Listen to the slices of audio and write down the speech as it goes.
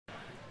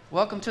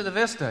Welcome to the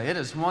Vista. It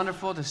is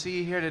wonderful to see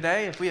you here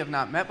today. If we have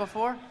not met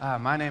before,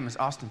 my name is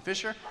Austin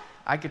Fisher.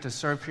 I get to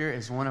serve here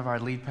as one of our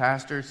lead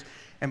pastors.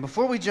 And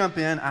before we jump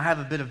in, I have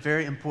a bit of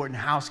very important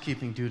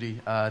housekeeping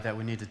duty that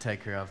we need to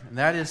take care of. And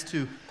that is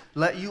to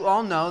let you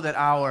all know that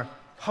our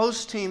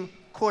host team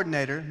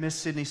coordinator, Miss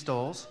Sydney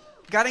Stoles,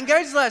 got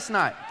engaged last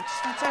night. It's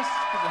fantastic.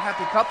 It's a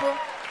happy couple.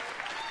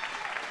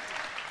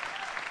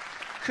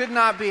 Could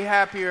not be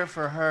happier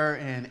for her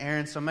and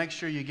Aaron, so make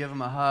sure you give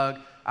them a hug,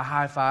 a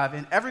high five,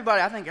 and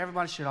I think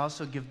everybody should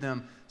also give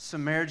them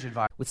some marriage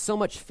advice. With so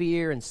much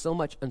fear and so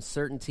much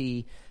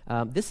uncertainty,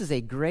 this is a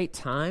great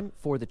time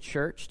for the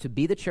church to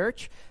be the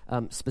church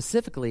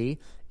specifically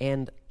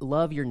and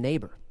love your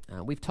neighbor.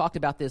 We've talked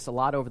about this a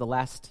lot over the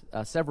last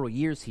several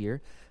years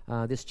here,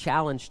 this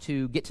challenge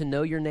to get to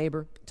know your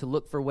neighbor, to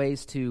look for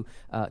ways to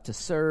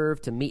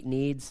serve, to meet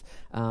needs,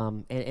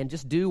 and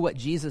just do what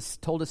Jesus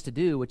told us to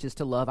do, which is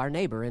to love our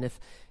neighbor. And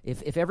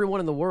if everyone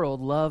in the world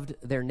loved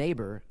their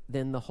neighbor,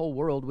 then the whole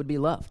world would be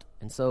loved.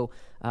 And so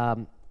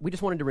we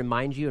just wanted to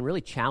remind you and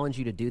really challenge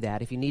you to do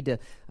that. If you need to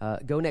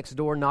go next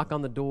door, knock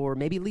on the door,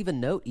 maybe leave a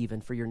note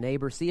even for your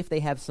neighbor, see if they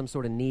have some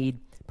sort of need,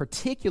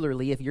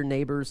 particularly if your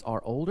neighbors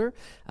are older.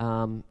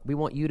 We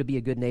want you to be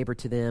a good neighbor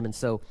to them. And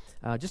so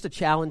just a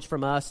challenge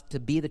from us to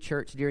be the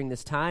church during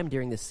this time,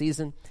 during this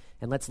season,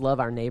 and let's love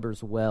our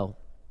neighbors well.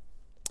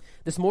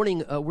 This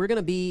morning, we're going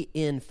to be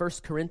in 1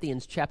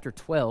 Corinthians chapter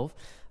 12.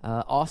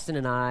 Austin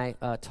and I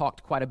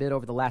talked quite a bit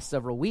over the last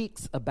several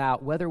weeks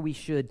about whether we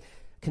should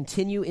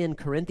continue in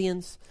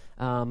Corinthians,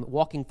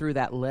 walking through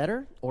that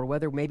letter, or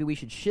whether maybe we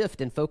should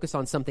shift and focus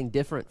on something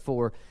different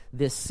for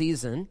this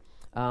season.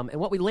 And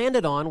what we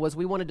landed on was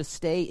we wanted to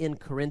stay in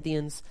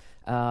Corinthians.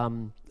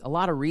 A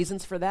lot of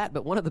reasons for that,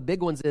 but one of the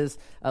big ones is,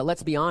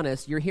 let's be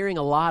honest, you're hearing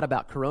a lot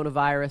about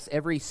coronavirus.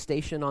 Every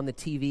station on the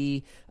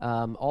TV,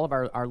 all of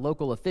our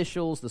local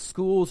officials, the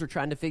schools are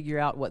trying to figure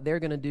out what they're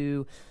going to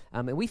do.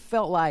 And we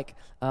felt like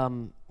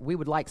we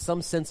would like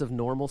some sense of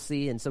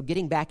normalcy, and so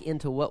getting back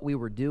into what we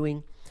were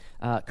doing.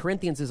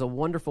 Corinthians is a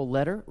wonderful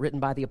letter written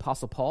by the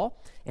Apostle Paul,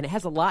 and it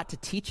has a lot to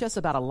teach us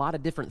about a lot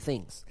of different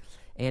things.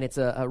 And it's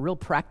a real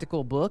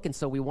practical book, and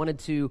so we wanted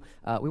to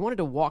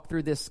walk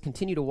through this,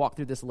 continue to walk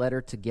through this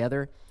letter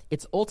together.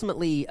 It's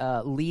ultimately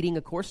leading,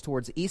 of course,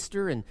 towards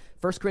Easter, and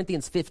 1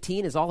 Corinthians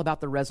 15 is all about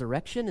the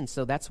resurrection, and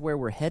so that's where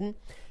we're heading.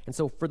 And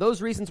so for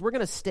those reasons, we're going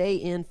to stay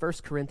in 1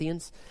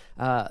 Corinthians.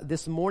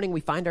 This morning,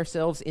 we find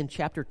ourselves in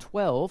chapter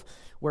 12,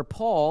 where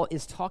Paul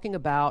is talking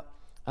about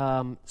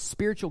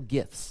spiritual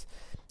gifts.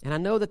 And I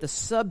know that the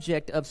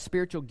subject of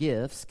spiritual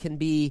gifts can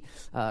be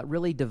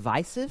really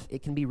divisive.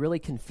 It can be really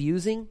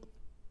confusing.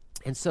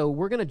 And so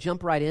we're going to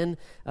jump right in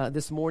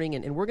this morning,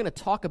 and we're going to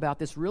talk about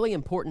this really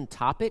important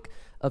topic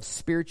of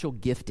spiritual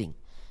gifting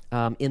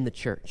in the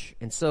church.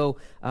 And so,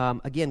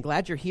 again,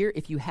 glad you're here.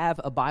 If you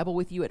have a Bible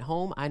with you at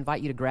home, I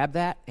invite you to grab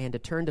that and to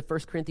turn to 1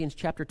 Corinthians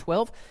chapter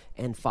 12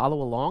 and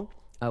follow along.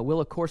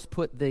 We'll, of course,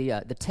 put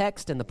the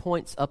text and the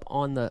points up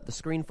on the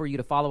screen for you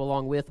to follow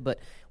along with, but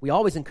we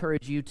always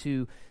encourage you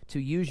to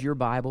use your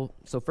Bible.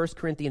 So 1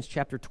 Corinthians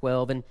chapter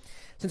 12. And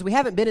since we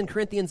haven't been in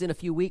Corinthians in a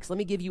few weeks, let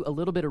me give you a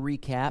little bit of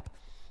recap.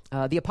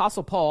 The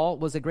Apostle Paul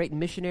was a great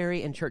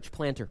missionary and church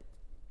planter.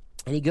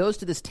 And he goes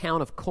to this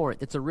town of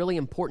Corinth. It's a really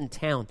important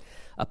town,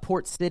 a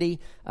port city,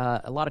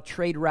 a lot of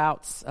trade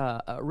routes,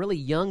 a really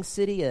young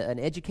city, an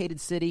educated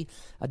city,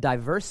 a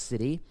diverse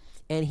city.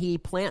 And he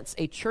plants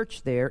a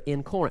church there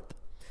in Corinth.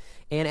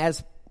 And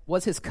as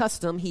was his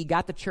custom, he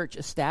got the church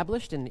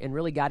established and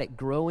really got it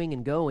growing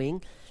and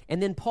going.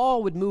 And then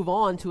Paul would move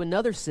on to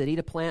another city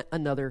to plant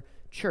another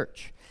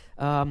church.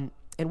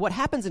 And what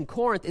happens in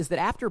Corinth is that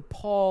after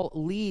Paul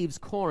leaves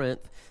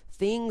Corinth,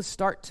 things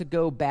start to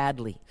go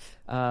badly.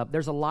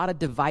 There's a lot of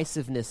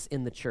divisiveness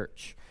in the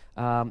church.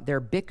 They're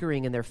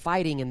bickering and they're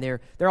fighting, and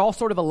they're all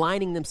sort of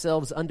aligning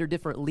themselves under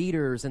different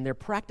leaders, and they're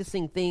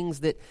practicing things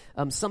that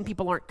some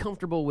people aren't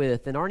comfortable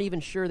with and aren't even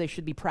sure they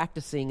should be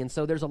practicing. And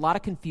so there's a lot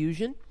of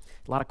confusion,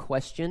 a lot of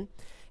question.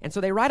 And so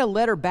they write a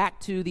letter back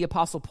to the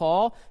Apostle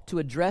Paul to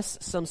address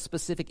some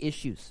specific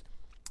issues.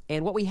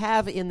 And what we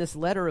have in this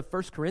letter of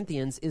 1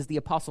 Corinthians is the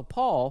Apostle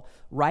Paul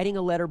writing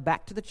a letter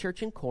back to the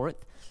church in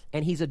Corinth,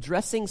 and he's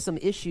addressing some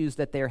issues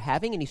that they're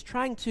having, and he's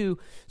trying to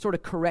sort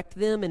of correct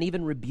them and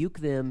even rebuke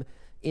them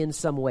in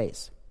some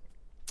ways.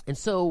 And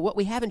so what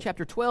we have in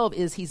chapter 12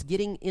 is he's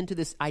getting into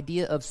this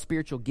idea of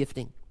spiritual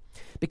gifting,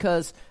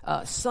 because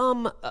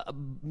some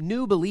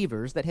new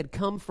believers that had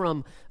come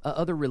from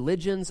other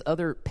religions,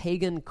 other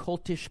pagan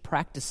cultish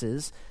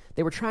practices,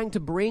 they were trying to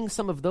bring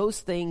some of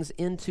those things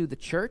into the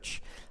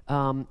church,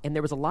 and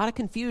there was a lot of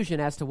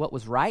confusion as to what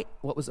was right,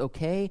 what was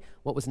okay,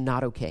 what was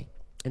not okay.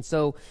 And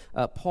so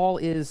Paul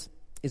is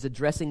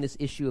addressing this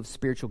issue of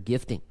spiritual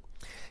gifting.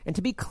 And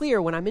to be clear,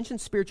 when I mention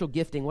spiritual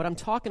gifting, what I'm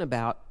talking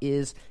about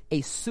is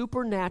a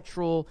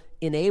supernatural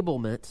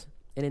enablement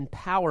and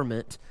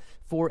empowerment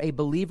for a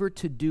believer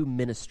to do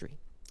ministry.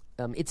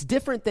 It's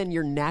different than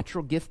your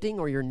natural gifting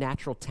or your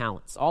natural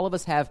talents. All of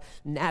us have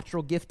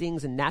natural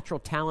giftings and natural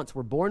talents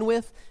we're born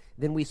with.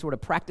 Then we sort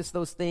of practice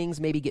those things,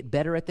 maybe get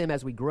better at them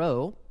as we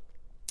grow.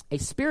 A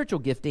spiritual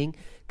gifting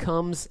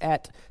comes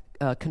at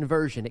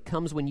conversion. It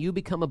comes when you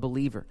become a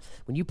believer.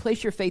 When you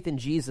place your faith in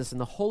Jesus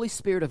and the Holy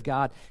Spirit of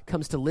God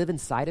comes to live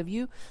inside of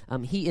you,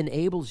 he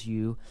enables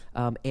you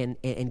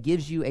and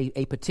gives you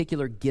a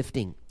particular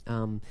gifting,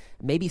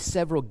 maybe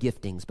several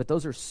giftings, but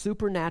those are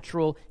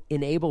supernatural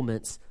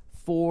enablements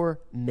for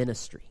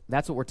ministry.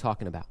 That's what we're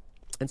talking about.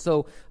 And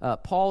so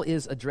Paul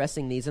is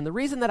addressing these. And the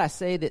reason that I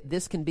say that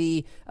this can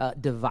be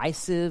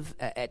divisive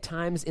at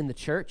times in the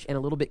church and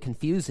a little bit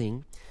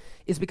confusing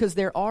is because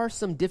there are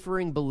some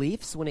differing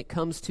beliefs when it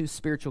comes to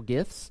spiritual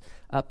gifts,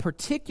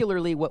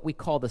 particularly what we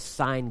call the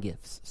sign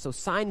gifts. So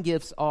sign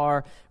gifts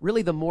are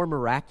really the more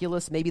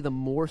miraculous, maybe the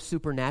more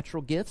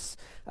supernatural gifts,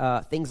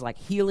 things like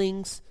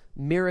healings,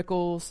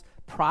 miracles,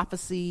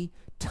 prophecy,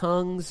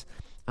 tongues.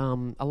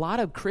 A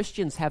lot of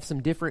Christians have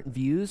some different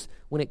views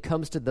when it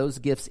comes to those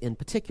gifts in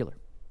particular.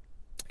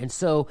 And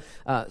so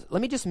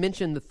let me just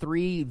mention the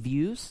three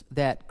views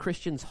that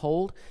Christians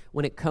hold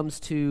when it comes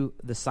to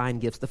the sign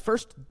gifts. The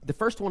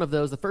first one of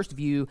those, the first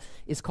view,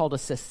 is called a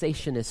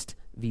cessationist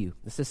view,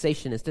 the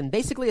cessationist. And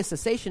basically a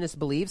cessationist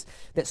believes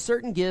that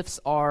certain gifts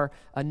are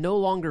no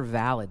longer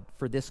valid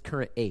for this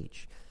current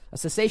age. A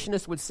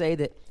cessationist would say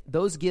that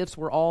those gifts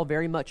were all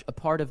very much a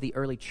part of the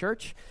early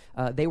church.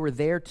 They were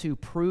there to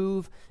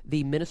prove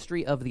the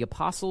ministry of the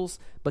apostles,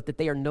 but that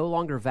they are no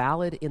longer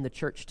valid in the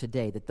church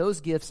today, that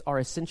those gifts are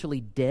essentially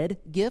dead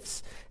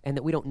gifts, and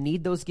that we don't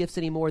need those gifts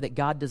anymore, that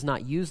God does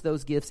not use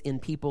those gifts in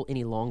people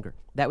any longer.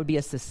 That would be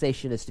a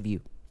cessationist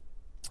view.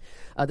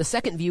 The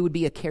second view would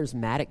be a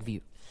charismatic view.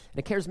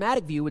 And a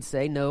charismatic view would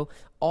say, no,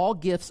 all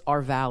gifts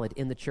are valid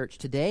in the church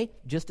today,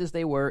 just as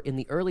they were in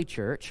the early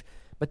church,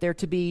 but they're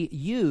to be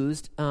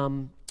used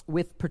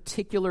with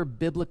particular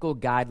biblical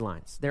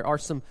guidelines. There are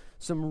some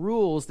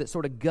rules that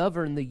sort of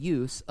govern the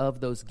use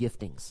of those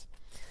giftings.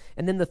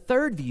 And then the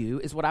third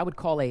view is what I would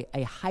call a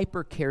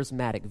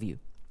hyper-charismatic view.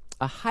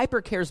 A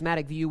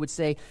hyper-charismatic view would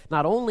say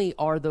not only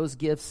are those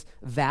gifts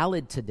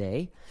valid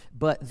today,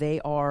 but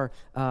they're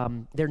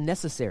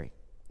necessary.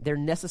 They're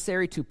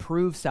necessary to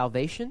prove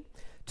salvation,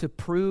 to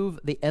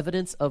prove the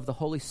evidence of the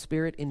Holy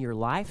Spirit in your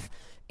life,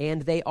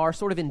 and they are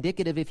sort of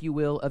indicative, if you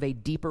will, of a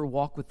deeper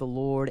walk with the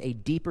Lord, a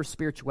deeper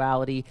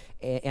spirituality,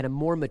 and a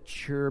more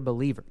mature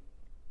believer.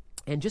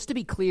 And just to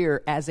be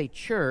clear, as a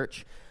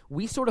church,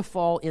 we sort of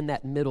fall in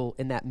that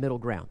middle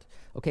ground.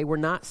 Okay, we're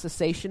not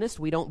cessationists.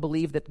 We don't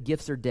believe that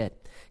gifts are dead.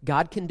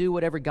 God can do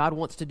whatever God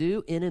wants to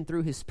do in and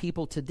through his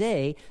people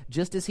today,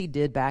 just as he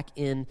did back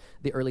in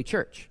the early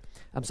church.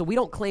 So we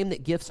don't claim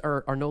that gifts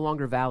are no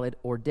longer valid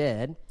or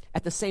dead.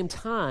 At the same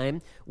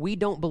time, we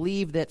don't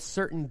believe that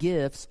certain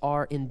gifts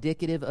are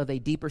indicative of a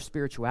deeper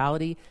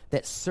spirituality,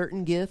 that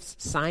certain gifts,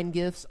 sign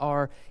gifts,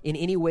 are in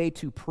any way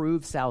to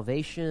prove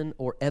salvation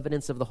or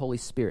evidence of the Holy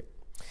Spirit.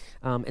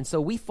 And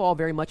so we fall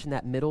very much in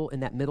that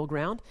middle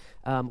ground,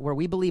 where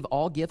we believe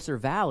all gifts are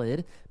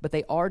valid, but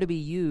they are to be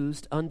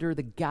used under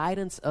the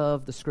guidance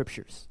of the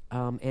Scriptures,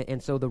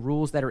 and so the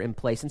rules that are in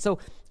place. And so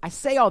I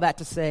say all that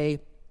to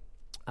say,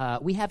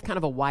 we have kind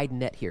of a wide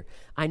net here.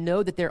 I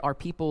know that there are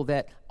people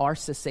that are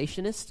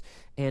cessationists,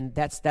 and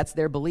that's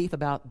their belief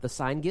about the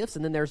sign gifts.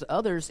 And then there's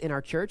others in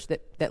our church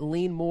that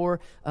lean more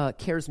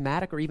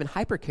charismatic or even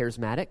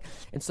hyper-charismatic.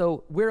 And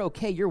so we're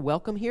okay. You're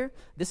welcome here.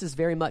 This is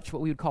very much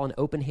what we would call an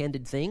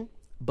open-handed thing.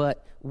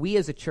 But we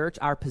as a church,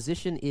 our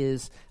position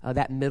is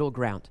that middle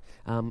ground.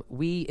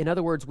 In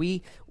other words,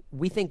 we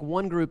think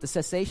one group, the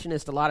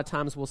cessationist, a lot of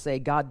times will say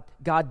God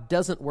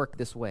doesn't work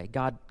this way.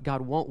 God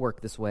won't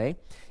work this way.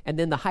 And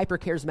then the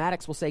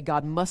hyper-charismatics will say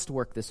God must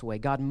work this way.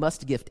 God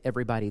must gift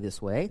everybody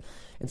this way.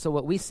 And so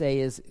what we say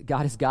is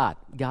God is God.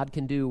 God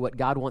can do what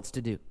God wants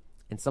to do.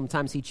 And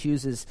sometimes he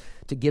chooses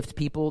to gift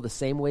people the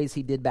same ways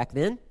he did back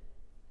then,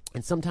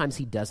 and sometimes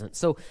he doesn't.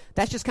 So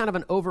that's just kind of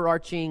an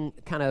overarching,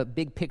 kind of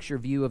big picture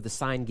view of the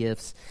sign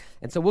gifts.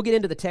 And so we'll get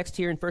into the text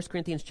here in 1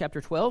 Corinthians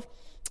chapter 12,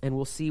 and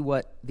we'll see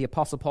what the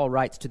Apostle Paul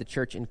writes to the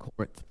church in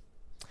Corinth.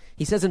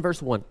 He says in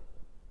verse 1,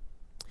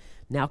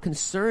 "Now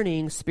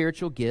concerning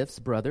spiritual gifts,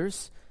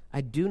 brothers,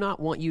 I do not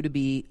want you to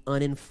be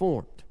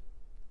uninformed.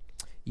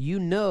 You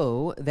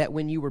know that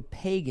when you were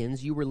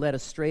pagans, you were led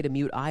astray to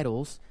mute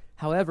idols,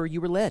 however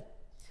you were led.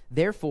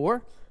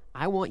 Therefore,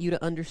 I want you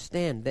to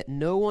understand that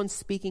no one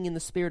speaking in the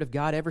Spirit of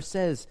God ever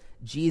says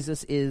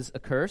Jesus is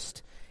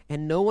accursed,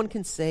 and no one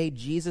can say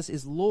Jesus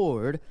is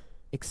Lord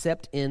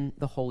except in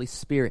the Holy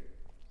Spirit."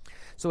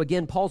 So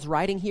again, Paul's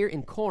writing here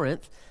in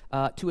Corinth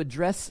to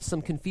address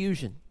some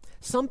confusion.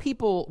 Some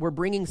people were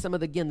bringing some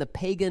of the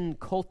pagan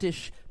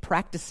cultish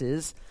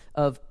practices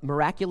of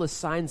miraculous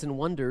signs and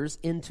wonders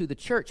into the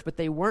church, but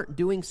they weren't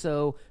doing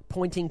so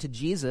pointing to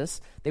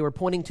Jesus. They were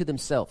pointing to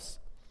themselves.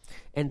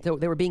 And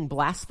they were being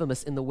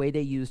blasphemous in the way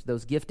they used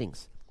those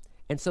giftings.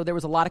 And so there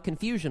was a lot of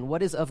confusion.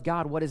 What is of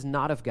God? What is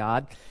not of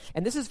God?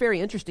 And this is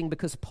very interesting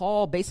because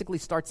Paul basically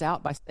starts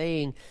out by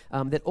saying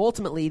that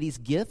ultimately these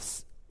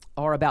gifts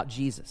are about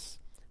Jesus.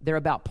 They're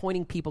about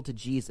pointing people to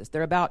Jesus.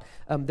 They're about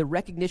the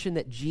recognition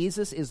that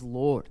Jesus is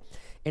Lord.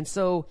 And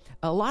so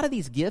a lot of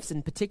these gifts,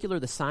 in particular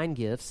the sign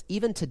gifts,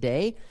 even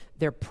today,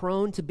 they're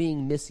prone to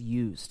being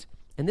misused.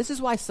 And this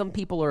is why some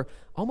people are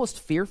almost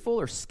fearful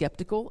or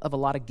skeptical of a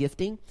lot of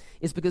gifting,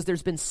 is because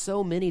there's been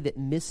so many that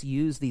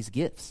misuse these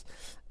gifts.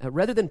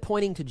 Rather than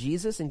pointing to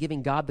Jesus and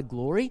giving God the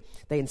glory,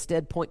 they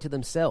instead point to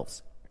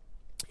themselves.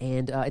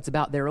 And it's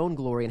about their own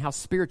glory and how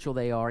spiritual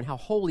they are and how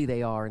holy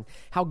they are and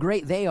how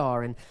great they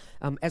are. And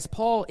as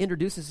Paul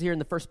introduces here in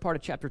the first part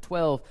of chapter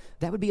 12,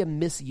 that would be a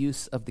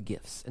misuse of the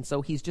gifts. And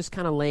so he's just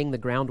kind of laying the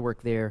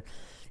groundwork there.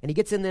 And he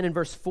gets in then in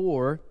verse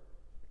 4,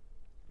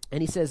 and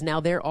he says, "Now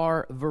there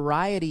are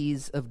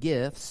varieties of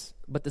gifts,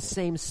 but the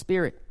same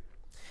Spirit.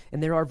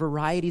 And there are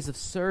varieties of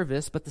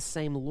service, but the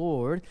same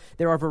Lord.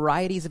 There are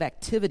varieties of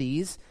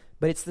activities,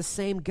 but it's the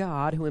same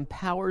God who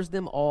empowers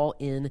them all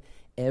in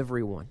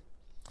everyone."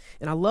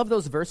 And I love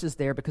those verses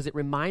there because it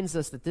reminds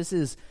us that this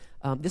is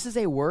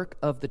a work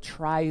of the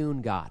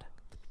triune God.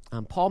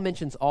 Paul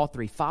mentions all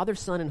three, Father,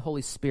 Son, and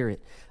Holy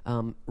Spirit,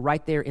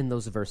 right there in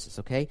those verses,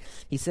 okay?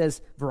 He says,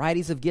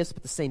 varieties of gifts,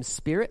 but the same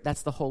Spirit,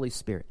 that's the Holy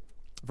Spirit.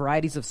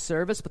 Varieties of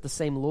service, but the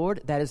same Lord,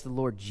 that is the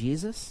Lord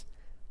Jesus.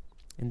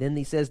 And then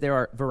he says there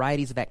are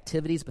varieties of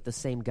activities, but the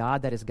same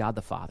God, that is God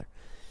the Father.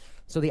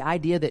 So the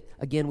idea that,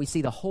 again, we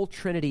see the whole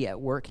Trinity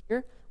at work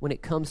here when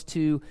it comes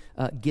to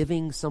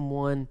giving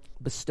someone,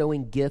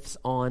 bestowing gifts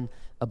on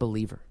a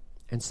believer.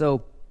 And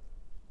so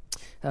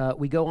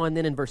we go on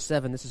then in verse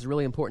 7. This is a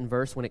really important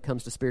verse when it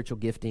comes to spiritual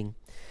gifting.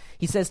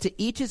 He says, "To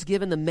each is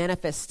given the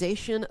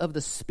manifestation of the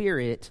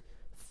Spirit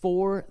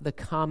for the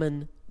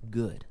common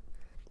good."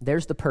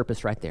 There's the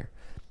purpose right there.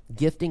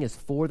 Gifting is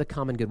for the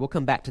common good. We'll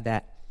come back to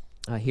that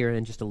here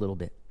in just a little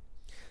bit.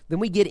 Then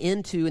we get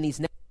into, in these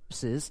next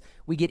verses,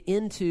 we get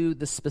into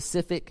the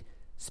specific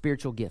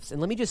spiritual gifts.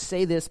 And let me just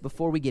say this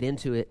before we get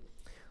into it.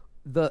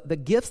 The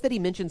gifts that he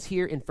mentions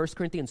here in 1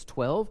 Corinthians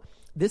 12,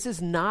 this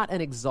is not an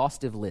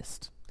exhaustive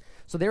list.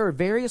 So there are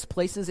various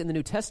places in the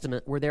New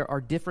Testament where there are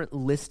different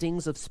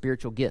listings of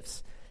spiritual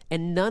gifts,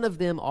 and none of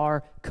them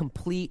are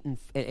complete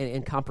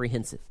and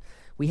comprehensive.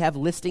 We have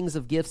listings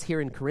of gifts here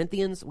in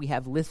Corinthians. We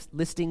have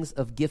listings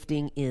of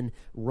gifting in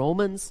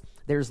Romans.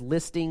 There's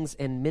listings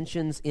and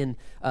mentions in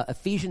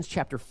Ephesians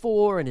chapter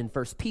 4 and in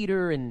 1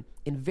 Peter and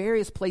in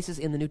various places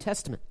in the New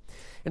Testament.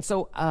 And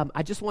so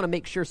I just want to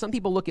make sure, some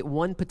people look at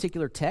one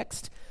particular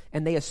text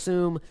and they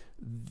assume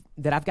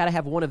that I've got to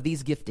have one of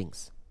these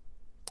giftings.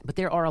 But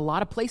there are a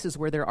lot of places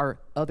where there are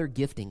other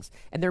giftings.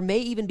 And there may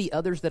even be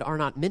others that are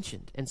not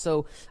mentioned. And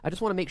so I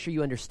just want to make sure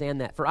you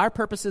understand that. For our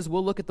purposes,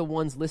 we'll look at the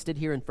ones listed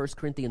here in 1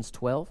 Corinthians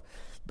 12,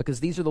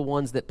 because these are the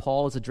ones that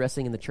Paul is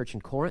addressing in the church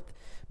in Corinth.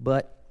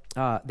 But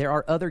there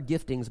are other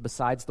giftings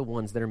besides the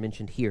ones that are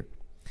mentioned here.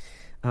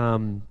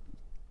 And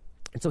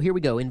so here we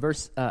go in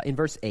verse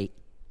 8.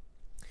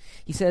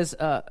 He says,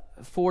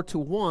 "For to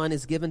one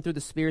is given through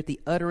the Spirit the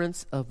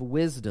utterance of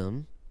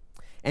wisdom,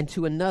 and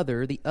to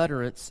another the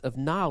utterance of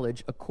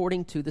knowledge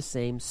according to the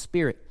same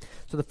Spirit."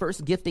 So the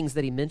first giftings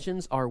that he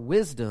mentions are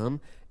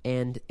wisdom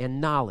and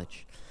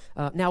knowledge.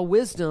 Now,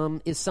 wisdom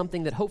is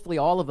something that hopefully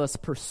all of us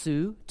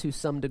pursue to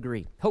some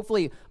degree.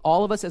 Hopefully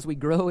all of us, as we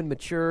grow and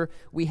mature,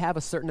 we have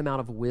a certain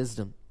amount of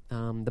wisdom.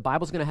 The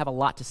Bible's going to have a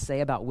lot to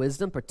say about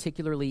wisdom,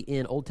 particularly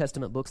in Old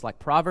Testament books like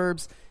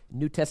Proverbs,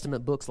 New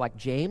Testament books like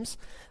James.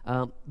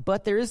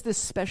 But there is this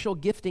special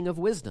gifting of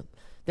wisdom.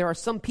 There are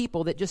some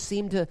people that just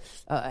seem to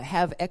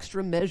have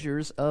extra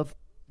measures of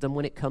wisdom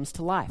when it comes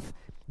to life.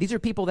 These are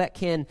people that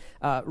can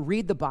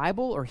read the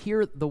Bible or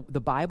hear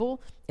the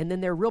Bible, and then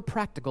they're real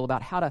practical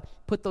about how to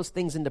put those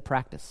things into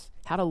practice,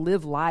 how to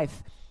live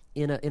life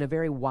in a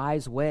very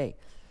wise way.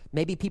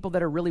 Maybe people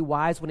that are really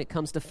wise when it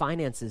comes to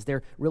finances.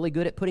 They're really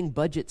good at putting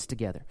budgets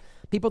together.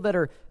 People that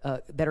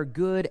are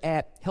good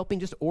at helping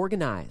just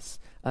organize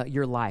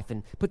your life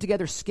and put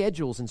together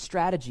schedules and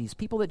strategies.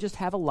 People that just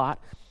have a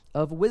lot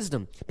of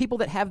wisdom. People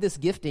that have this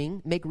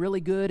gifting make really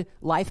good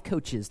life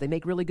coaches. They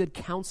make really good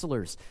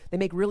counselors. They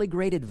make really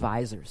great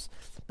advisors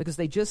because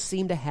they just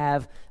seem to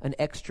have an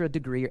extra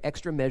degree or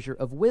extra measure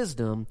of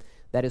wisdom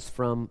that is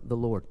from the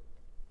Lord.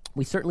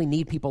 We certainly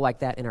need people like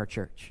that in our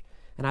church.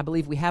 And I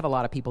believe we have a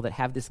lot of people that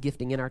have this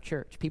gifting in our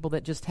church, people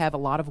that just have a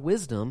lot of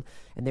wisdom,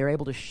 and they're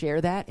able to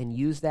share that and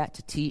use that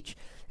to teach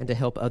and to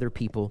help other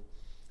people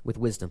with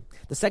wisdom.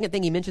 The second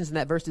thing he mentions in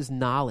that verse is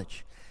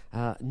knowledge.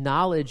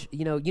 Knowledge,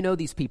 you know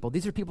these people.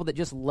 These are people that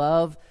just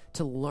love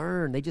to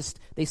learn.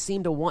 They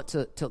seem to want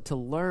to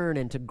learn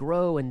and to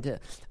grow, and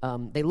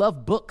they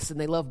love books and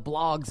they love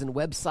blogs and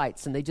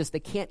websites, and they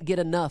can't get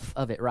enough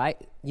of it, right?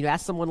 You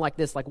ask someone like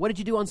this, like, what did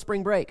you do on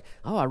spring break?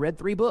 Oh, I read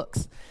 3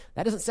 books.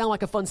 That doesn't sound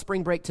like a fun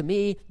spring break to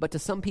me, but to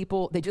some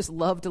people, they just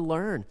love to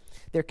learn.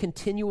 They're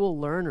continual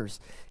learners,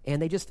 and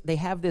they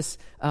have this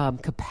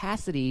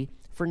capacity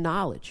for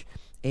knowledge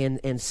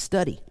and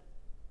study.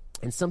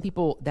 And some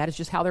people, that is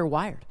just how they're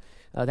wired.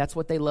 That's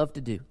what they love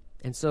to do.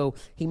 And so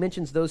he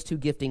mentions those 2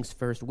 giftings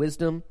first,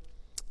 wisdom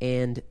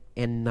and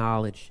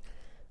knowledge.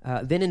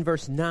 Then in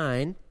verse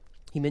 9,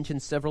 he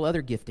mentions several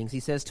other giftings. He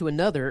says, to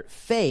another,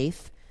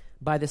 faith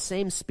by the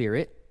same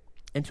Spirit,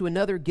 and to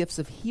another, gifts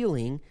of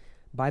healing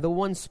by the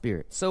one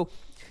Spirit. So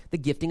the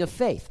gifting of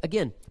faith.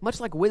 Again, much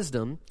like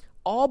wisdom,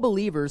 all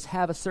believers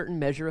have a certain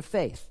measure of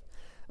faith.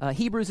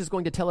 Hebrews is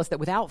going to tell us that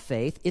without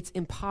faith, it's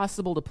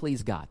impossible to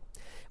please God.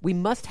 We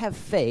must have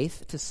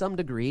faith to some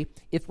degree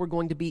if we're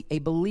going to be a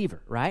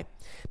believer, right?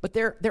 But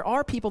there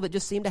are people that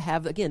just seem to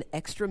have, again,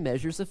 extra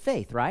measures of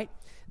faith, right?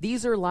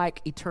 These are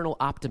like eternal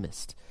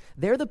optimists.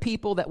 They're the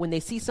people that when they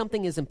see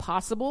something is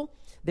impossible,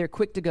 they're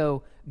quick to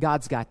go,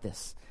 God's got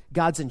this.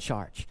 God's in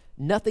charge.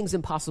 Nothing's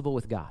impossible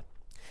with God.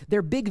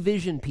 They're big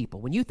vision people.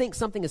 When you think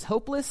something is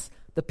hopeless,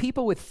 the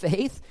people with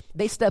faith,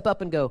 they step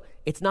up and go,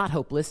 it's not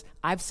hopeless.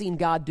 I've seen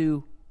God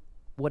do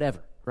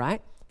whatever,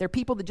 right? They're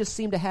people that just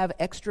seem to have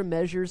extra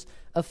measures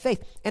of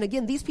faith. And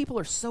again, these people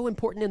are so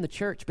important in the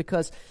church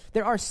because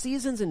there are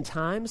seasons and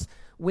times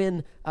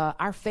when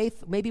our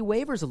faith maybe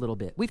wavers a little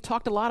bit. We've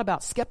talked a lot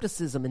about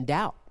skepticism and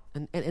doubt.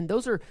 And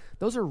those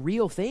are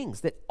real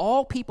things that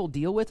all people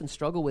deal with and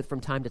struggle with from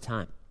time to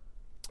time.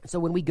 So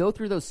when we go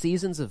through those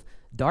seasons of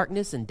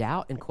darkness and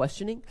doubt and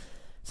questioning,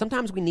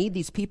 sometimes we need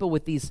these people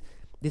with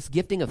this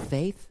gifting of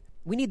faith.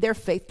 We need their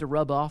faith to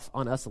rub off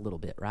on us a little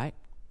bit, right?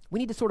 We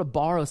need to sort of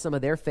borrow some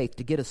of their faith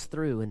to get us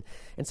through.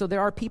 And so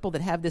there are people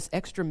that have this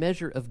extra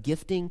measure of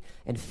gifting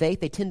and faith.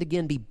 They tend to,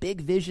 again, be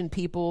big vision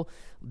people.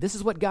 This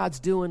is what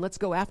God's doing. Let's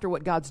go after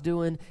what God's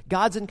doing.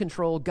 God's in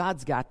control.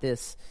 God's got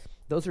this.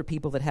 Those are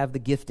people that have the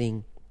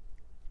gifting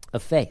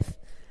of faith.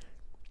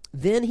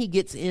 Then he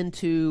gets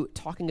into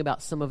talking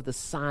about some of the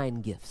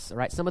sign gifts, all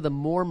right? Some of the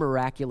more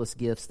miraculous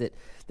gifts that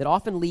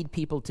often lead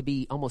people to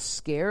be almost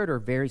scared or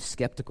very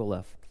skeptical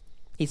of.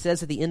 He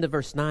says at the end of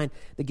verse 9,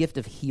 the gift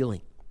of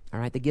healing. All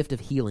right, the gift of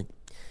healing.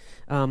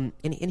 And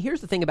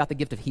here's the thing about the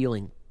gift of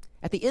healing.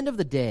 At the end of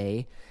the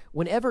day,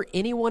 whenever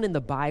anyone in the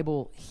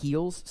Bible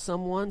heals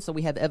someone, so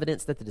we have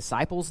evidence that the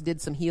disciples did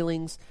some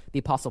healings, the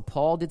Apostle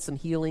Paul did some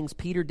healings,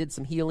 Peter did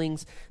some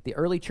healings, the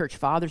early church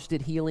fathers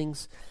did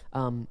healings.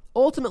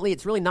 Ultimately,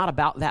 it's really not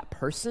about that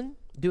person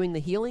doing the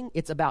healing.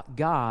 It's about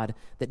God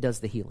that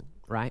does the healing,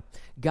 right?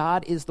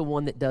 God is the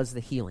one that does the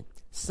healing.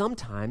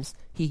 Sometimes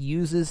he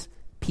uses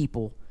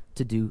people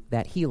to do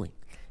that healing.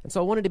 And so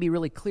I wanted to be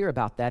really clear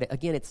about that.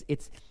 Again,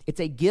 it's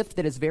a gift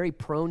that is very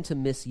prone to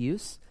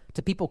misuse,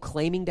 to people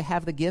claiming to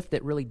have the gift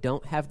that really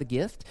don't have the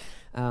gift.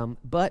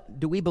 But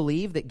do we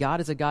believe that God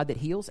is a God that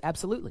heals?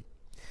 Absolutely.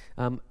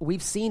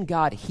 We've seen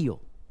God heal.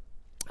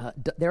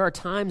 There are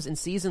times and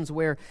seasons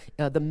where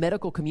the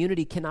medical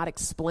community cannot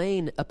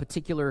explain a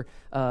particular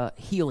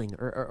healing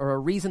or a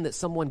reason that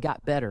someone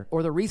got better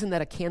or the reason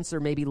that a cancer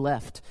maybe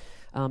left.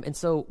 And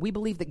so we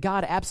believe that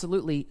God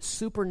absolutely,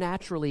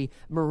 supernaturally,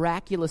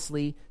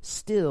 miraculously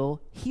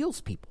still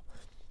heals people.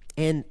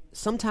 And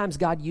sometimes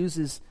God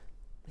uses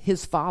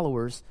his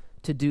followers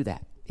to do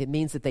that. It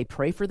means that they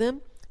pray for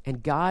them,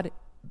 and God,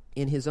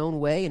 in his own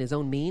way, in his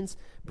own means,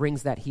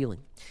 brings that healing.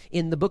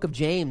 In the book of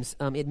James,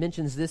 it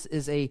mentions this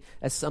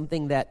as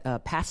something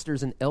that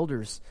pastors and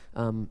elders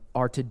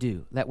are to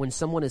do. That when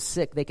someone is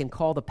sick, they can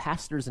call the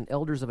pastors and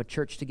elders of a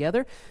church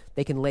together.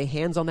 They can lay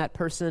hands on that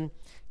person,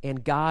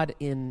 and God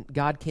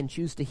can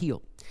choose to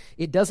heal.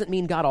 It doesn't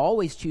mean God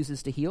always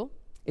chooses to heal.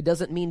 It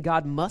doesn't mean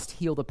God must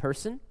heal the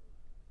person.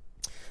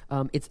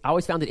 I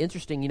always found it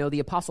interesting. You know, the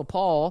Apostle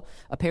Paul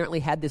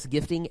apparently had this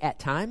gifting at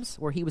times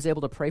where he was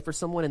able to pray for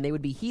someone and they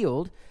would be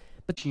healed.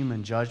 But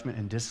human judgment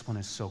and discipline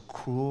is so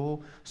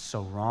cruel,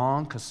 so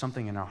wrong, because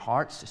something in our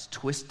hearts is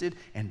twisted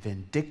and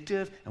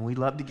vindictive, and we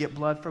love to get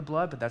blood for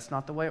blood, but that's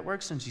not the way it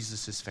works in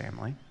Jesus'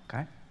 family,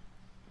 okay?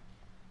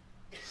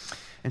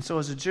 And so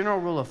as a general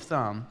rule of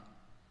thumb,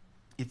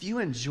 if you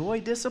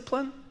enjoy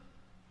discipline,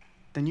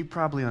 then you're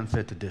probably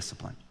unfit to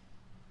discipline.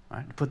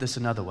 Right? To put this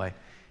another way,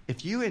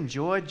 if you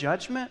enjoy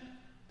judgment,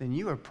 then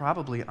you are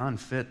probably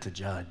unfit to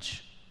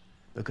judge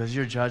because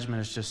your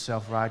judgment is just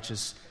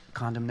self-righteous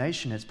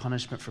condemnation. It's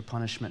punishment for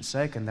punishment's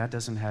sake, and that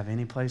doesn't have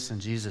any place in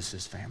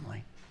Jesus'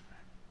 family.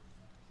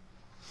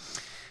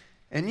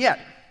 And yet,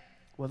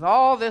 with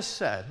all this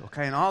said,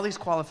 okay, and all these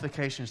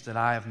qualifications that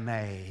I have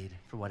made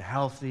for what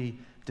healthy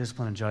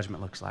discipline and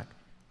judgment looks like,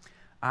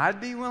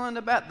 I'd be willing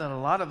to bet that a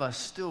lot of us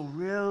still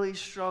really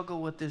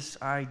struggle with this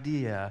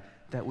idea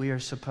that we are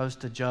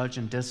supposed to judge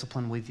and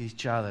discipline with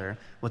each other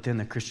within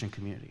the Christian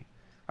community.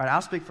 All right,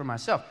 I'll speak for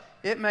myself.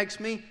 It makes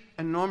me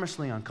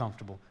enormously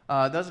uncomfortable.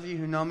 Those of you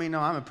who know me know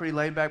I'm a pretty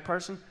laid-back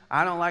person.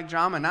 I don't like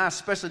drama, and I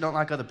especially don't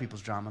like other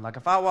people's drama. Like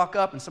if I walk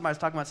up and somebody's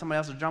talking about somebody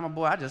else's drama,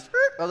 boy, I just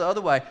go the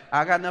other way.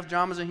 I got enough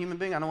drama as a human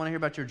being. I don't want to hear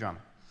about your drama.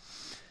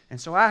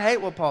 And so I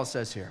hate what Paul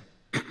says here.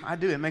 I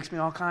do. It makes me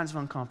all kinds of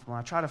uncomfortable.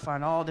 I try to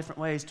find all different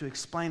ways to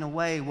explain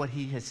away what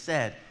he has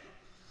said.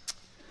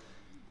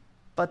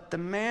 But the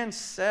man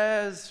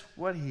says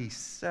what he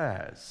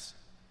says.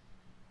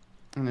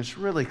 And it's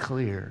really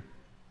clear.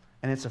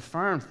 And it's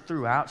affirmed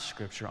throughout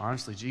Scripture.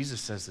 Honestly, Jesus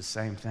says the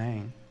same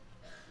thing.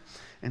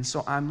 And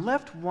so I'm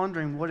left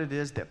wondering what it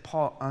is that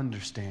Paul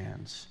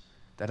understands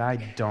that I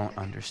don't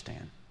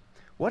understand.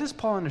 What does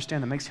Paul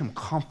understand that makes him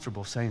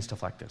comfortable saying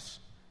stuff like this?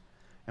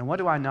 And what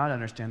do I not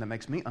understand that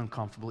makes me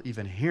uncomfortable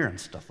even hearing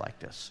stuff like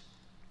this?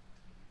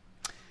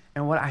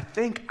 And what I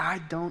think I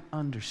don't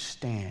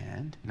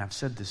understand, and I've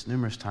said this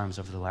numerous times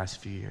over the last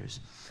few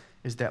years,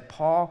 is that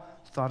Paul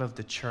thought of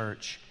the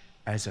church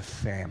as a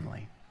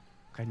family.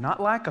 Okay, not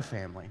like a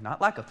family,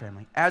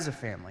 as a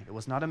family. It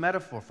was not a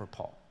metaphor for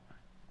Paul.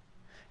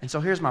 And so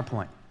here's my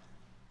point.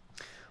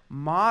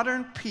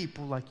 Modern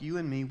people like you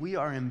and me, we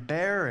are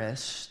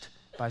embarrassed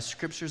by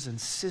Scripture's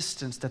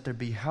insistence that there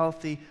be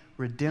healthy,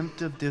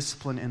 redemptive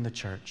discipline in the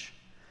church,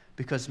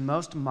 because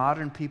most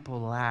modern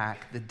people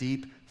lack the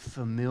deep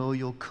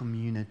familial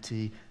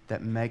community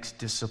that makes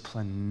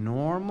discipline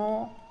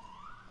normal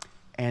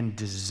and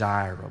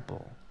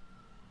desirable.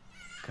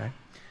 Okay?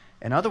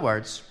 In other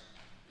words,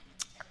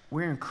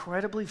 we're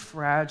incredibly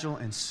fragile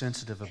and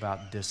sensitive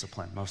about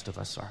discipline, most of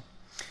us are,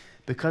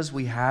 because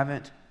we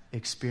haven't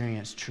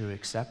experienced true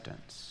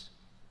acceptance.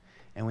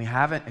 And we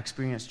haven't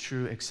experienced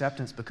true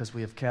acceptance because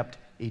we have kept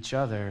each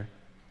other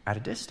at a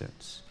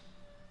distance.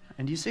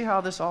 And do you see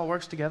how this all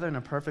works together in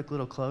a perfect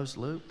little closed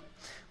loop?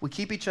 We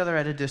keep each other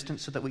at a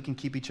distance so that we can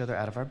keep each other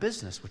out of our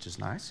business, which is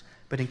nice.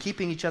 But in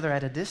keeping each other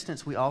at a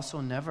distance, we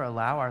also never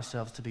allow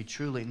ourselves to be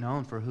truly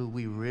known for who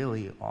we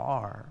really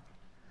are.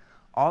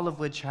 All of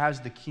which has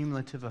the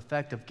cumulative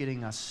effect of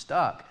getting us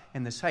stuck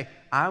in this, hey,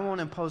 I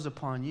won't impose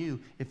upon you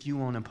if you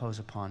won't impose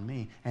upon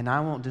me. And I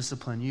won't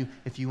discipline you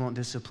if you won't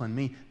discipline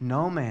me.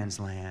 No man's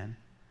land,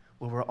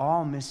 where we're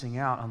all missing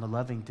out on the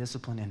loving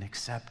discipline and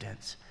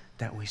acceptance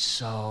that we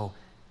so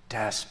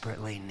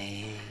desperately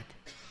need.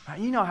 Right?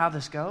 You know how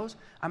this goes.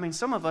 I mean,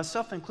 some of us,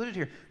 self-included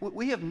here,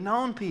 we have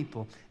known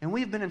people, and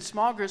we've been in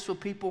small groups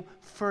with people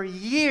for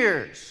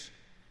years,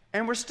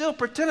 and we're still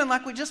pretending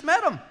like we just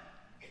met them.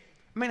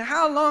 I mean,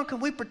 how long can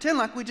we pretend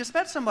like we just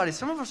met somebody?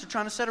 Some of us are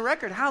trying to set a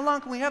record. How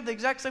long can we have the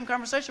exact same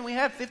conversation we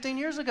had 15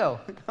 years ago?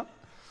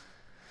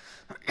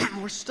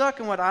 We're stuck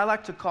in what I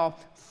like to call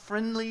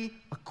friendly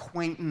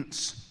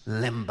acquaintance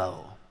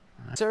limbo.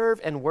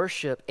 Serve and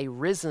worship a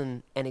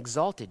risen and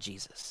exalted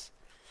Jesus.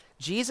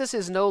 Jesus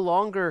is no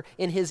longer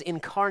in his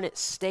incarnate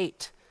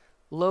state,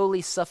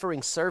 lowly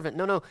suffering servant.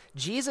 No.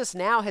 Jesus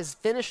now has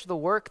finished the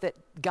work that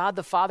God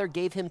the Father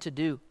gave him to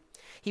do.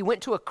 He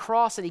went to a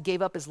cross and he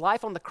gave up his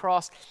life on the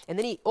cross, and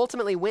then he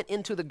ultimately went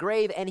into the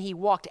grave and he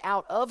walked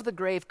out of the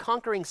grave,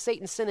 conquering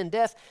Satan, sin, and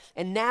death,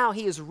 and now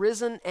he is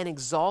risen and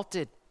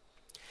exalted.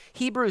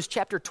 Hebrews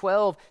chapter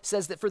 12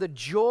 says that for the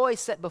joy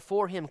set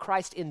before him,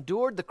 Christ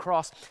endured the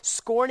cross,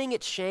 scorning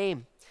its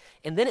shame.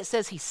 And then it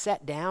says he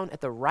sat down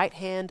at the right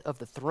hand of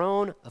the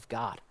throne of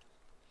God.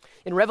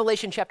 In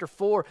Revelation chapter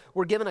 4,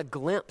 we're given a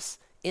glimpse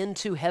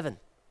into heaven.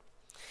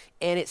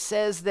 And it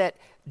says that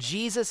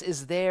Jesus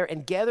is there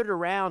and gathered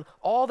around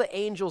all the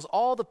angels,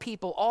 all the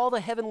people, all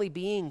the heavenly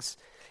beings.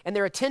 And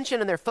their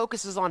attention and their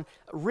focus is on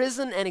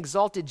risen and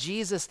exalted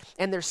Jesus.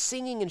 And they're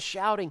singing and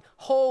shouting,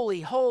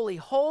 "Holy, holy,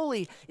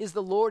 holy is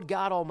the Lord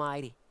God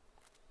Almighty."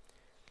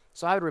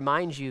 So I would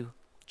remind you,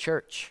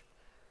 church,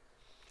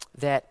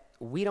 that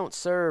we don't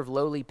serve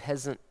lowly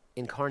peasant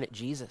incarnate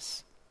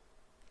Jesus.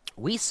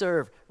 We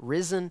serve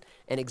risen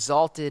and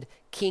exalted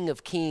King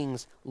of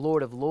Kings,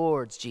 Lord of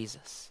Lords,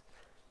 Jesus.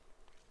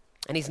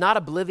 And he's not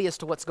oblivious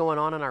to what's going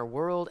on in our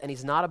world, and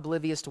he's not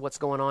oblivious to what's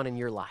going on in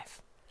your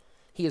life.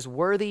 He is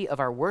worthy of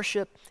our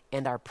worship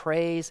and our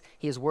praise.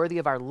 He is worthy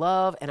of our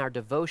love and our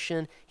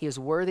devotion. He is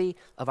worthy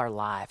of our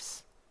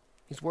lives.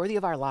 He's worthy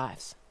of our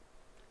lives.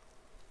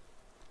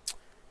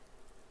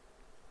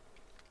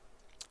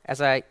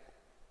 As I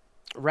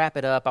wrap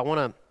it up, I want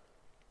to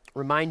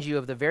remind you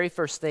of the very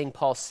first thing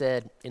Paul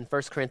said in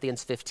 1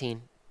 Corinthians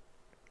 15.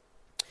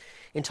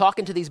 In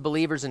talking to these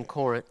believers in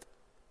Corinth,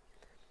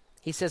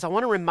 he says, "I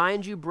want to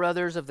remind you,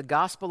 brothers, of the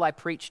gospel I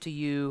preached to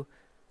you,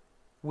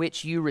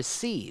 which you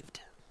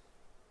received,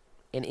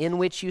 and in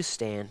which you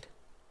stand,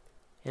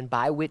 and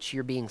by which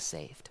you're being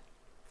saved."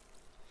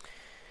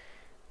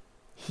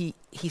 He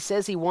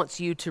says he wants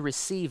you to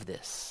receive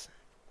this.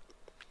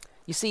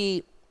 You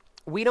see,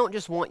 we don't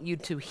just want you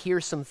to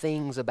hear some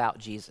things about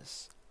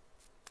Jesus.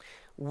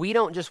 We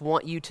don't just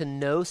want you to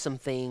know some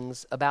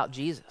things about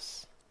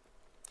Jesus.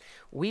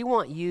 We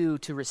want you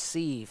to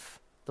receive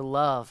the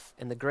love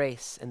and the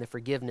grace and the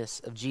forgiveness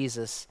of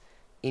Jesus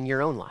in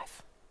your own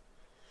life.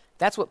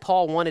 That's what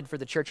Paul wanted for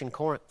the church in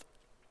Corinth.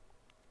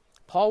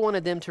 Paul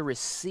wanted them to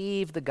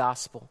receive the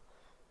gospel,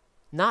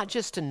 not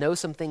just to know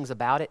some things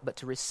about it, but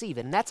to receive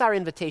it. And that's our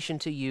invitation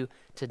to you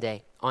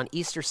today on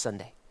Easter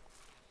Sunday.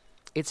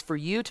 It's for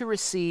you to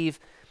receive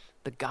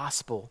the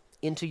gospel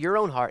into your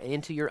own heart and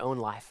into your own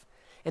life.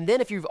 And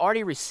then if you've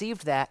already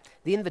received that,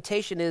 the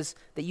invitation is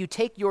that you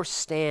take your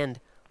stand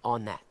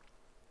on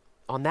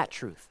that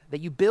truth,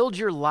 that you build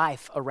your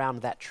life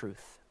around that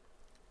truth.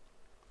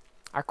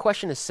 Our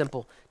question is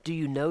simple. Do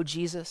you know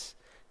Jesus?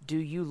 Do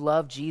you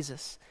love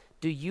Jesus?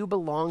 Do you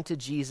belong to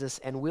Jesus?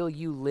 And will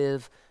you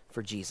live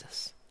for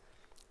Jesus?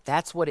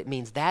 That's what it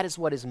means. That is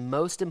what is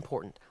most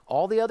important.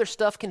 All the other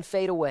stuff can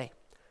fade away.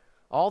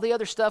 All the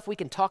other stuff we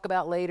can talk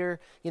about later.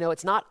 You know,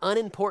 it's not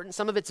unimportant.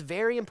 Some of it's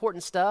very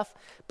important stuff,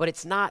 but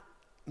it's not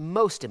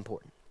most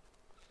important.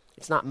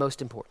 It's not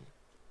most important.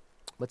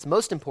 What's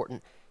most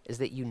important is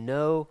that you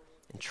know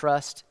and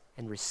trust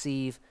and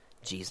receive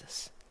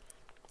Jesus.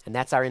 And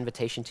that's our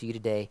invitation to you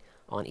today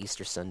on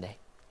Easter Sunday.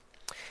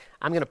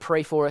 I'm going to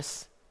pray for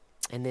us,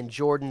 and then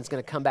Jordan's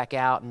going to come back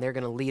out, and they're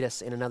going to lead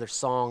us in another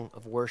song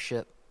of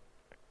worship.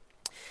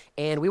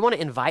 And we want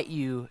to invite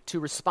you to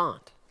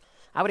respond.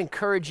 I would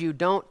encourage you,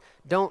 don't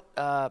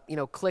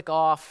click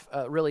off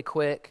really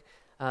quick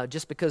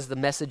just because the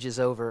message is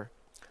over.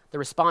 The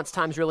response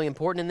time is really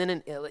important.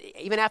 And then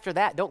even after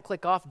that, don't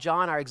click off.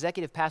 John, our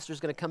executive pastor, is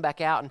going to come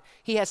back out, and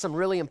he has some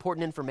really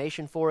important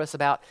information for us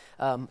about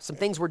some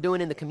things we're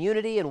doing in the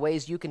community and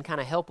ways you can kind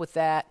of help with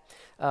that.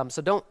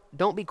 So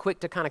don't be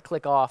quick to kind of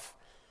click off.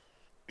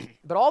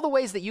 But all the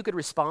ways that you could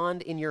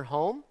respond in your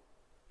home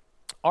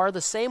are the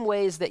same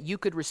ways that you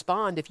could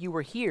respond if you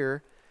were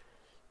here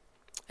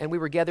and we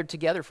were gathered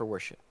together for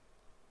worship.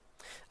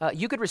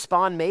 You could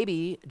respond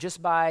maybe just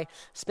by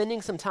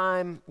spending some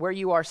time where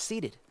you are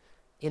seated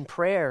in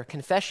prayer,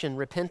 confession,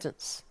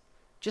 repentance.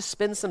 Just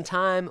spend some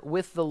time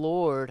with the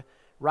Lord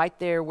right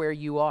there where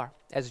you are.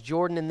 As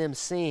Jordan and them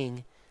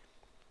sing,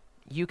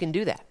 you can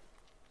do that.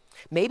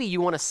 Maybe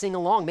you want to sing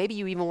along. Maybe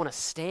you even want to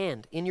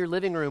stand in your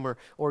living room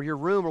or your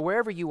room or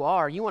wherever you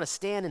are. You want to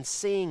stand and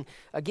sing,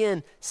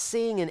 again,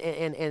 sing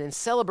and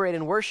celebrate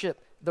and worship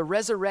the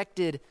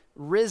resurrected,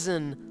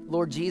 risen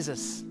Lord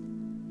Jesus.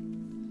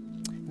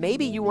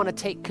 Maybe you want to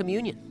take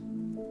communion.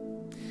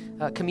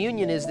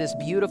 Communion is this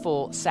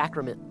beautiful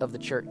sacrament of the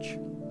church,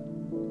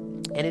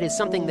 and it is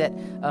something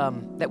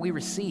that we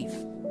receive,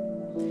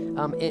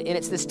 and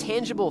it's this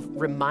tangible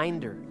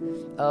reminder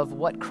of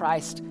what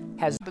Christ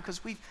has.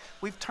 Because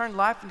we've turned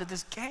life into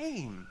this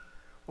game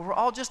where we're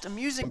all just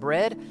amusing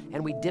bread,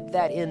 and we dip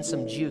that in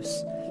some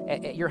juice.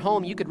 At your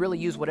home, you could really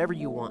use whatever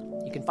you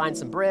want. You can find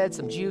some bread,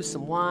 some juice,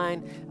 some wine,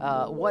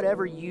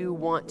 whatever you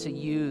want to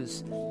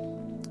use.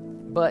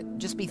 But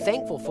just be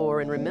thankful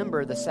for and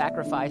remember the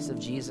sacrifice of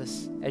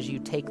Jesus as you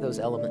take those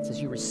elements,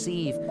 as you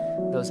receive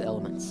those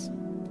elements.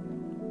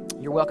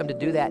 You're welcome to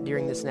do that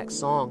during this next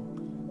song.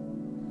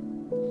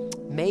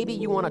 Maybe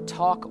you want to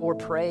talk or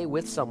pray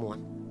with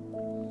someone.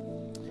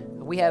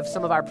 We have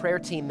some of our prayer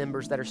team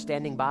members that are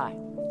standing by,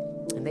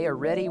 and they are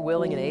ready,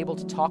 willing, and able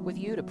to talk with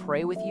you, to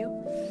pray with you.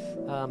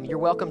 You're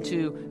welcome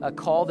to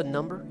call the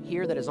number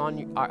here that is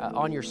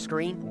on your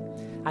screen.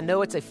 I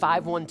know it's a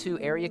 512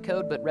 area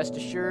code, but rest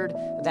assured,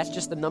 that's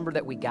just the number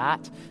that we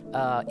got.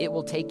 It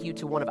will take you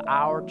to one of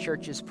our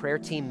church's prayer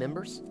team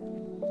members.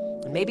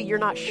 And maybe you're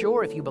not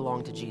sure if you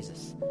belong to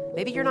Jesus.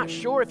 Maybe you're not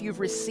sure if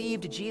you've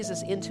received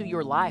Jesus into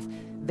your life.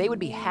 They would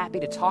be happy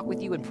to talk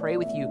with you and pray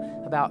with you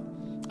about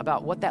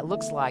what that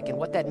looks like and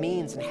what that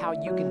means and how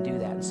you can do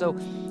that. And so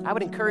I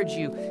would encourage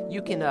you,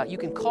 you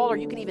can call or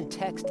you can even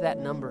text that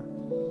number.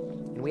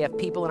 And we have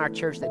people in our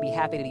church that'd be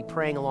happy to be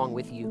praying along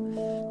with you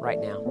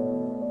right now.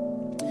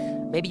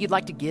 Maybe you'd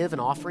like to give an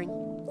offering.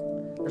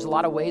 There's a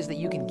lot of ways that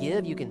you can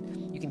give. You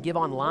can give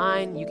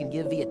online. You can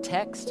give via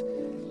text.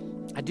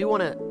 I do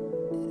want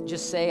to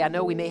just say, I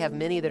know we may have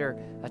many that are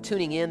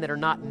tuning in that are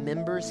not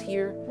members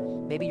here.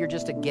 Maybe you're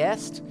just a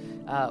guest.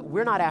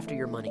 We're not after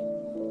your money.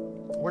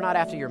 We're not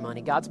after your money.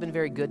 God's been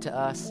very good to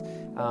us.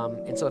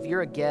 And so if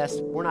you're a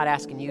guest, we're not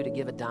asking you to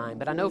give a dime.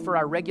 But I know for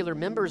our regular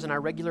members and our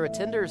regular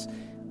attenders,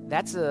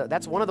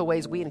 that's one of the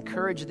ways we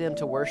encourage them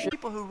to worship.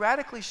 People who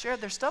radically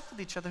shared their stuff with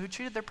each other, who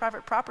treated their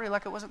private property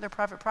like it wasn't their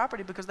private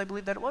property because they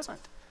believed that it wasn't.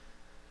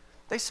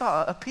 They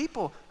saw a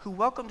people who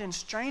welcomed in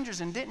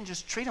strangers and didn't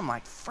just treat them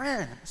like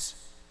friends.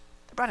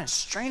 They brought in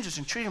strangers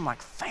and treated them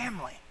like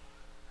family.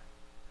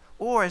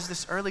 Or as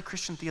this early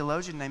Christian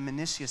theologian named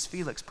Menicius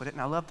Felix put it,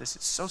 and I love this,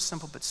 it's so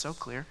simple but so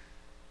clear.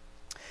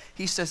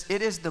 He says,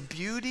 it is the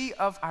beauty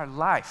of our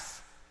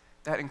life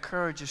that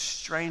encourages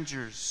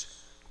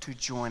strangers to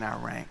join our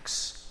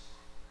ranks.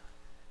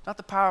 Not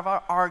the power of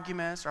our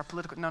arguments, our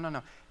political,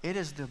 no. It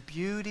is the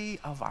beauty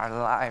of our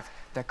life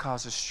that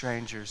causes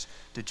strangers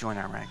to join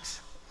our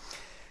ranks.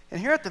 And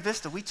here at the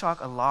Vista, we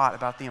talk a lot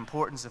about the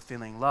importance of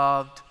feeling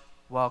loved,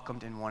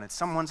 welcomed, and wanted.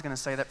 Someone's going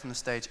to say that from the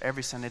stage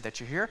every Sunday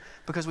that you're here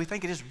because we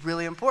think it is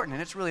really important.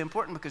 And it's really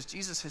important because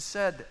Jesus has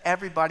said that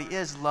everybody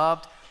is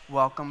loved,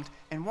 welcomed,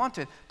 and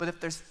wanted. But if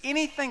there's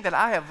anything that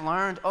I have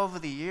learned over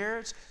the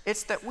years,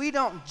 it's that we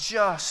don't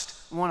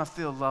just want to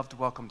feel loved,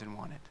 welcomed, and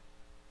wanted.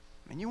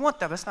 And you want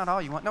that, but that's not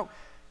all you want. No,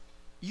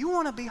 you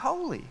want to be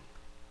holy.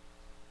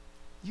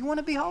 You want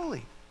to be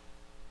holy.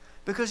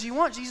 Because you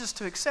want Jesus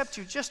to accept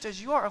you just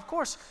as you are, of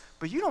course,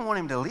 but you don't want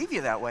him to leave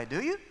you that way,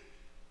 do you?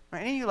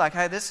 Right? And you're like,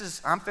 hey,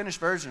 I'm finished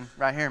version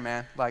right here,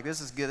 man. Like, this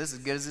is good as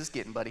it's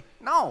getting, buddy.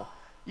 No.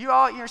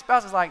 Your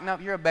spouse is like, no,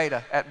 you're a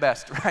beta at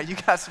best, right? You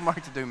got some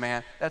work to do,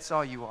 man. That's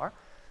all you are.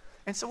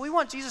 And so we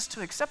want Jesus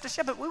to accept us,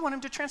 yeah, but we want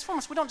him to transform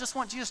us. We don't just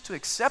want Jesus to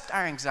accept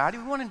our anxiety.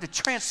 We want him to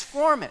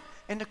transform it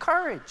into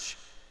courage.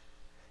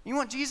 You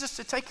want Jesus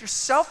to take your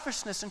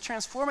selfishness and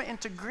transform it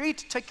into greed,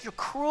 to take your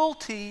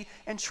cruelty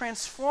and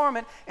transform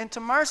it into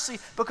mercy.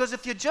 Because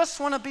if you just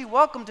want to be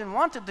welcomed and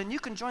wanted, then you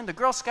can join the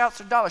Girl Scouts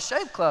or Dollar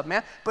Shave Club,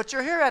 man. But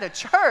you're here at a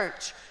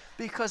church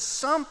because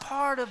some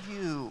part of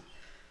you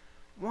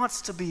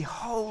wants to be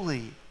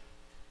holy.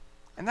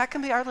 And that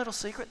can be our little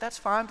secret, that's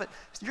fine. But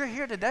you're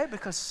here today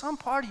because some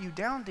part of you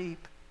down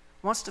deep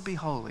wants to be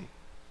holy.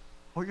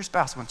 Or your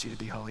spouse wants you to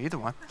be holy, either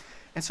one.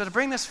 And so to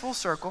bring this full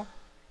circle,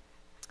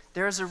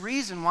 there is a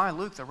reason why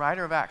Luke, the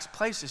writer of Acts,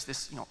 places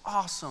this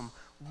awesome,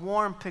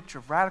 warm picture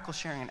of radical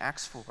sharing in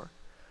Acts 4,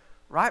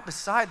 right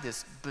beside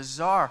this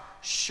bizarre,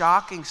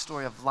 shocking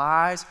story of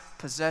lies,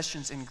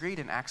 possessions, and greed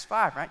in Acts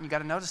 5, right? And you got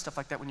to notice stuff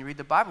like that when you read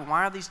the Bible.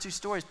 Why are these two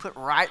stories put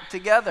right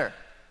together?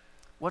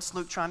 What's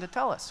Luke trying to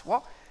tell us?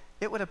 Well,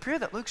 it would appear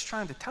that Luke's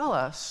trying to tell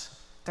us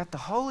that the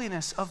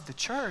holiness of the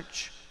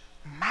church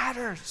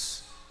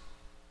matters.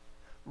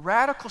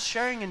 Radical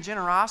sharing and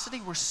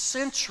generosity were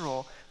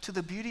central to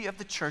the beauty of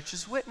the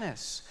church's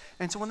witness.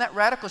 And so when that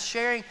radical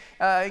sharing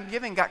and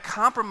giving got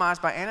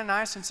compromised by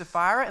Ananias and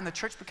Sapphira, and the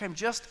church became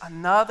just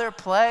another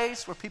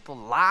place where people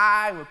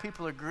lie, where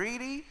people are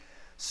greedy,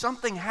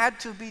 something had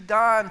to be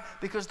done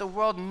because the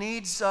world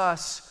needs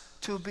us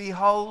to be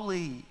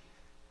holy.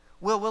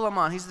 Will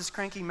Willimon, he's this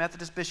cranky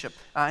Methodist bishop,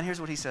 and here's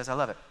what he says. I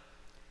love it.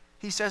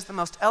 He says the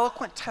most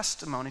eloquent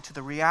testimony to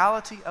the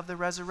reality of the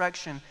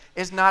resurrection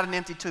is not an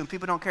empty tomb.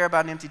 People don't care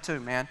about an empty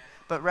tomb, man.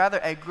 But rather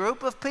a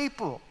group of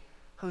people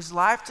whose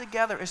life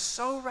together is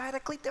so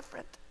radically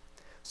different,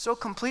 so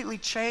completely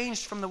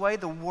changed from the way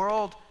the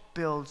world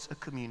builds a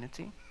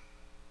community,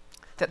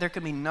 that there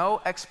can be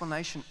no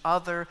explanation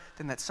other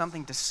than that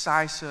something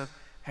decisive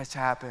has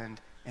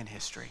happened in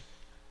history.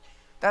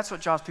 That's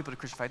what draws people to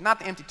Christian faith, not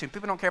the empty tomb.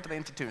 People don't care about the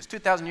empty tomb. It's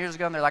 2,000 years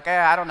ago, and they're like,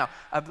 I don't know.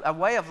 A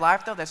way of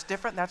life, though, that's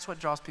different, that's what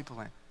draws people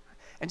in.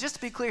 And just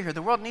to be clear here,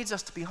 the world needs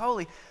us to be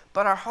holy,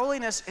 but our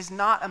holiness is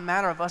not a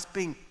matter of us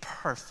being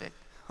perfect,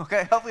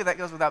 okay? Hopefully that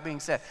goes without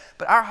being said.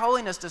 But our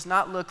holiness does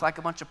not look like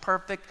a bunch of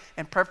perfect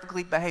and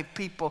perfectly behaved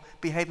people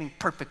behaving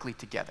perfectly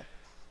together.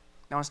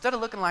 Now, instead of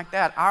looking like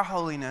that, our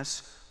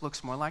holiness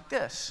looks more like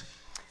this.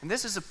 And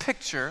this is a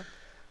picture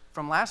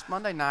from last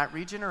Monday night,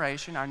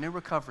 Regeneration, our new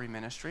recovery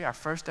ministry, our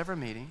first ever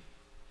meeting.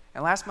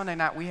 And last Monday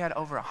night, we had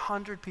over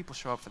 100 people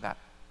show up for that.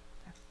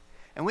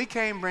 And we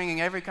came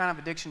bringing every kind of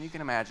addiction you can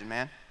imagine,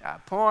 man.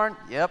 Porn,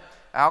 yep.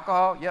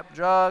 Alcohol, yep.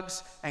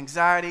 Drugs,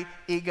 anxiety,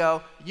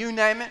 ego, you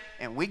name it,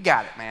 and we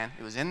got it, man.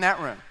 It was in that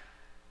room.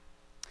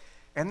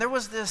 And there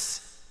was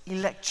this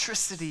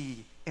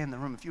electricity in the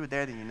room. If you were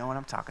there, then you know what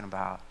I'm talking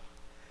about.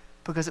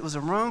 Because it was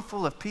a room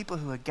full of people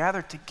who had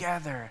gathered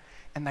together,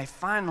 and they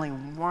finally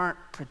weren't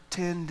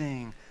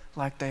pretending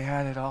like they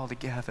had it all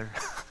together.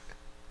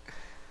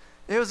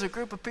 It was a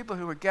group of people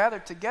who were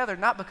gathered together,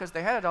 not because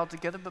they had it all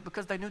together, but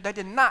because they knew they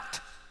did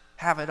not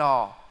have it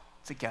all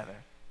together.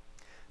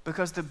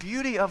 Because the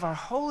beauty of our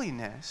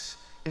holiness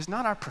is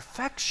not our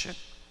perfection,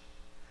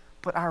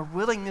 but our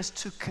willingness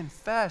to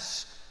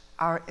confess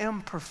our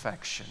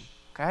imperfection,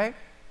 okay?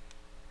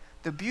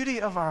 The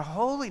beauty of our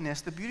holiness,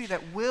 the beauty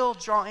that will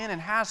draw in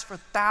and has for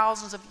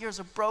thousands of years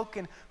a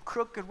broken,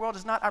 crooked world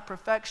is not our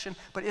perfection,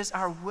 but is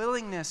our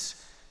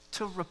willingness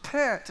to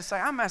repent, to say,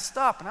 I messed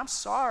up and I'm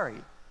sorry,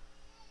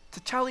 to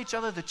tell each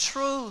other the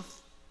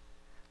truth,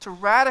 to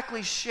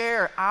radically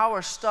share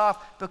our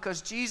stuff,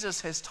 because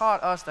Jesus has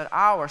taught us that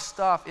our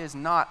stuff is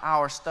not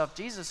our stuff.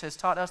 Jesus has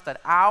taught us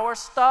that our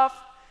stuff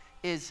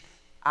is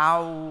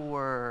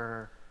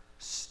our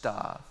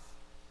stuff.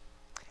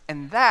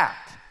 And that,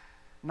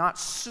 not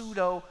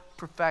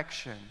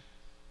pseudo-perfection,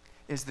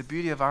 is the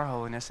beauty of our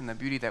holiness and the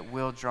beauty that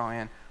will draw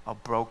in a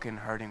broken,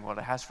 hurting world.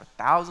 It has for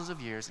thousands of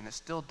years, and it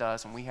still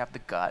does, and we have the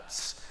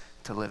guts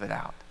to live it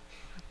out.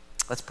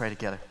 Let's pray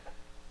together.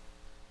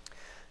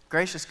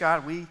 Gracious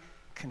God, we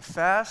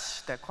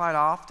confess that quite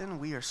often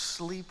we are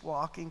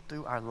sleepwalking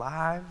through our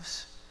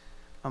lives,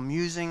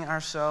 amusing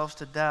ourselves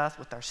to death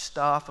with our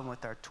stuff and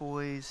with our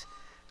toys,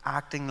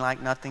 acting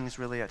like nothing's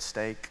really at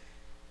stake.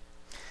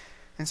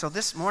 And so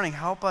this morning,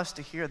 help us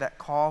to hear that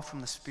call from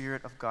the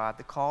Spirit of God,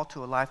 the call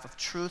to a life of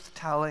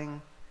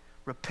truth-telling,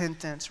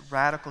 repentance,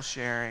 radical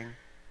sharing,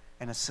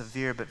 and a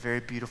severe but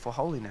very beautiful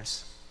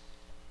holiness.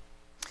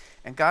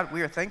 And God,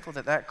 we are thankful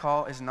that that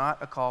call is not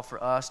a call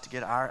for us to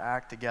get our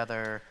act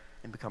together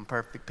and become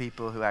perfect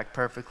people who act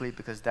perfectly,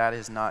 because that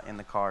is not in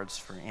the cards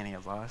for any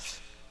of us.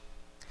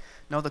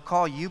 No, the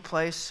call you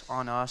place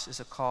on us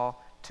is a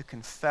call to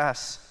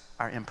confess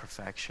our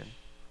imperfection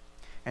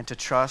and to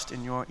trust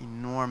in your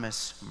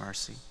enormous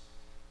mercy.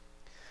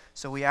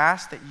 So we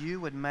ask that you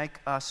would make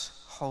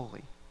us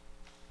holy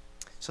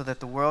so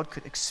that the world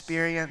could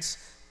experience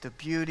the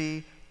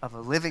beauty of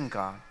a living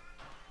God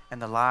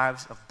and the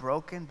lives of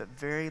broken but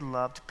very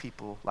loved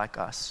people like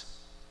us.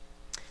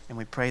 And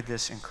we pray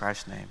this in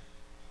Christ's name.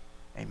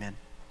 Amen.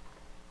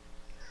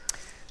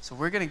 So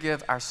we're going to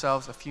give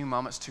ourselves a few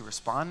moments to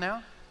respond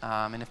now.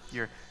 And if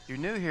you're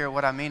new here,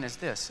 what I mean is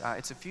this.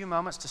 It's a few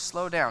moments to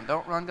slow down.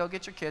 Don't run, go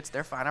get your kids.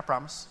 They're fine, I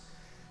promise.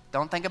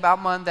 Don't think about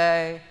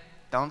Monday.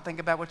 Don't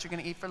think about what you're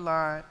going to eat for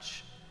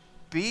lunch.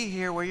 Be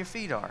here where your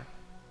feet are.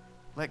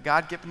 Let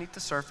God get beneath the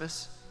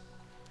surface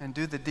and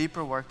do the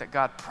deeper work that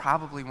God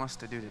probably wants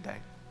to do today.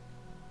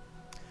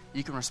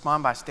 You can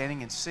respond by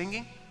standing and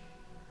singing,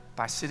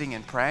 by sitting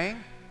and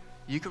praying.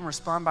 You can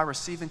respond by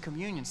receiving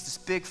communion. It's this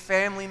big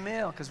family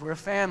meal, because we're a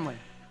family,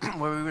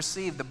 where we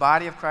receive the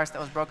body of Christ that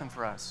was broken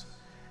for us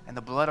and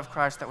the blood of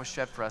Christ that was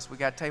shed for us. We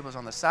got tables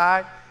on the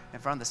side, in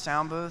front of the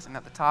sound booth, and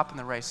at the top in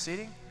the raised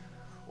seating.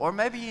 Or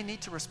maybe you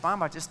need to respond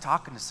by just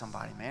talking to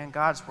somebody. Man,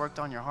 God's worked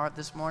on your heart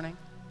this morning.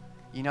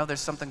 You know there's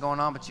something going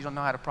on, but you don't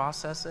know how to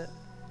process it.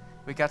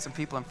 We got some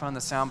people in front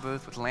of the sound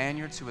booth with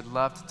lanyards who would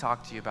love to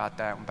talk to you about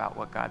that and about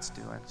what God's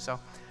doing. So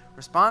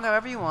respond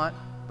however you want,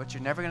 but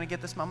you're never going to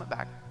get this moment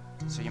back.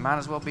 So you might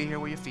as well be here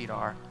where your feet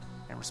are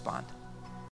and respond.